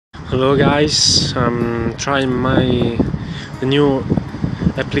Hello guys, I'm trying the new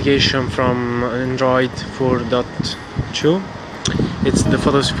application from Android 4.2. It's the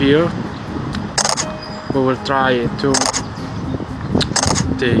Photosphere. We will try to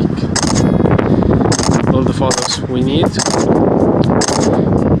take all the photos we need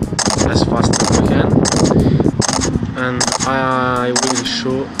as fast as we can, and I will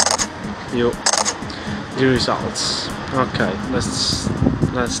show you the results. Okay, let's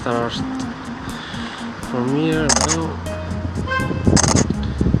start from here now.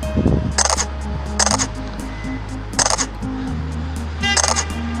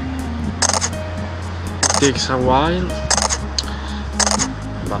 It takes a while,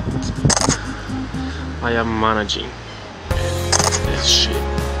 but I am managing this shit.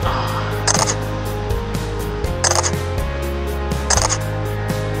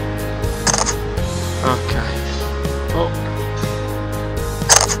 Okay. Oh.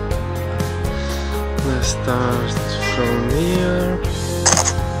 Let's start from here.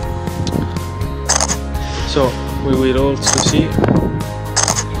 So we will also see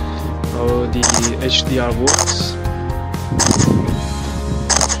how the HDR works.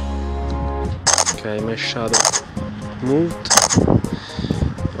 Okay, my shadow moved.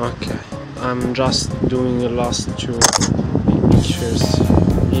 Okay, I'm just doing the last two pictures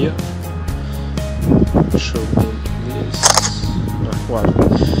here. Show me this. Well,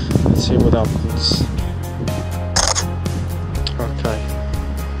 let's see what happens. Okay,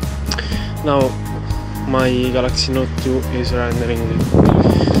 now my Galaxy Note 2 is rendering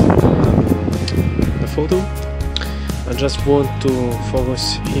the photo. I just want to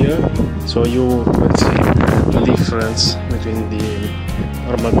focus here so you can see the difference between the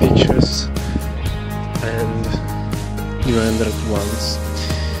normal pictures and the rendered ones.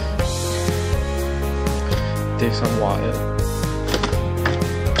 It takes a while.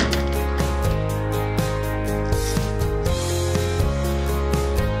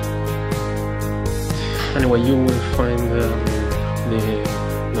 Anyway, you will find the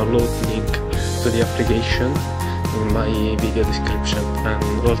download link to the application in my video description, and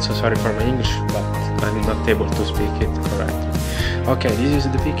also sorry for my English, but I'm not able to speak it correctly. Okay, this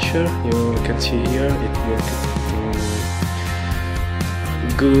is the picture. You can see here it worked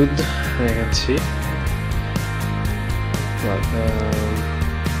good. I can see. Well,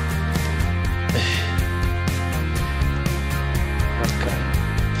 okay.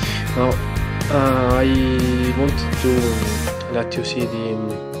 Now I wanted to let you see the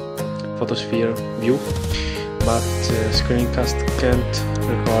Photosphere view, but Screencast can't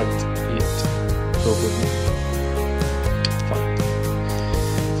record it properly. Fine.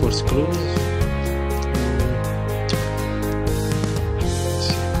 Force close.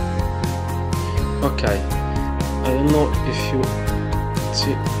 Okay. I don't know if you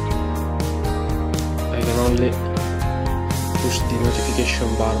see. I can only push the notification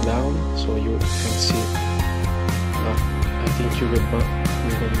bar down so you can see. I think you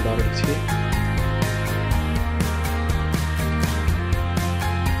can barely see.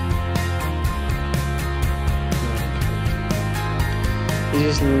 This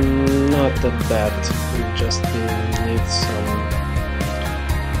is not that bad. We just need some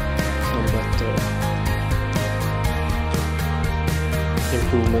better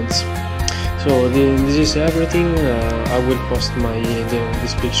improvements. So this is everything. I will post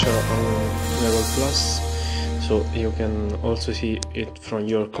this picture on Level Plus, so you can also see it from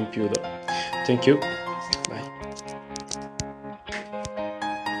your computer. Thank you.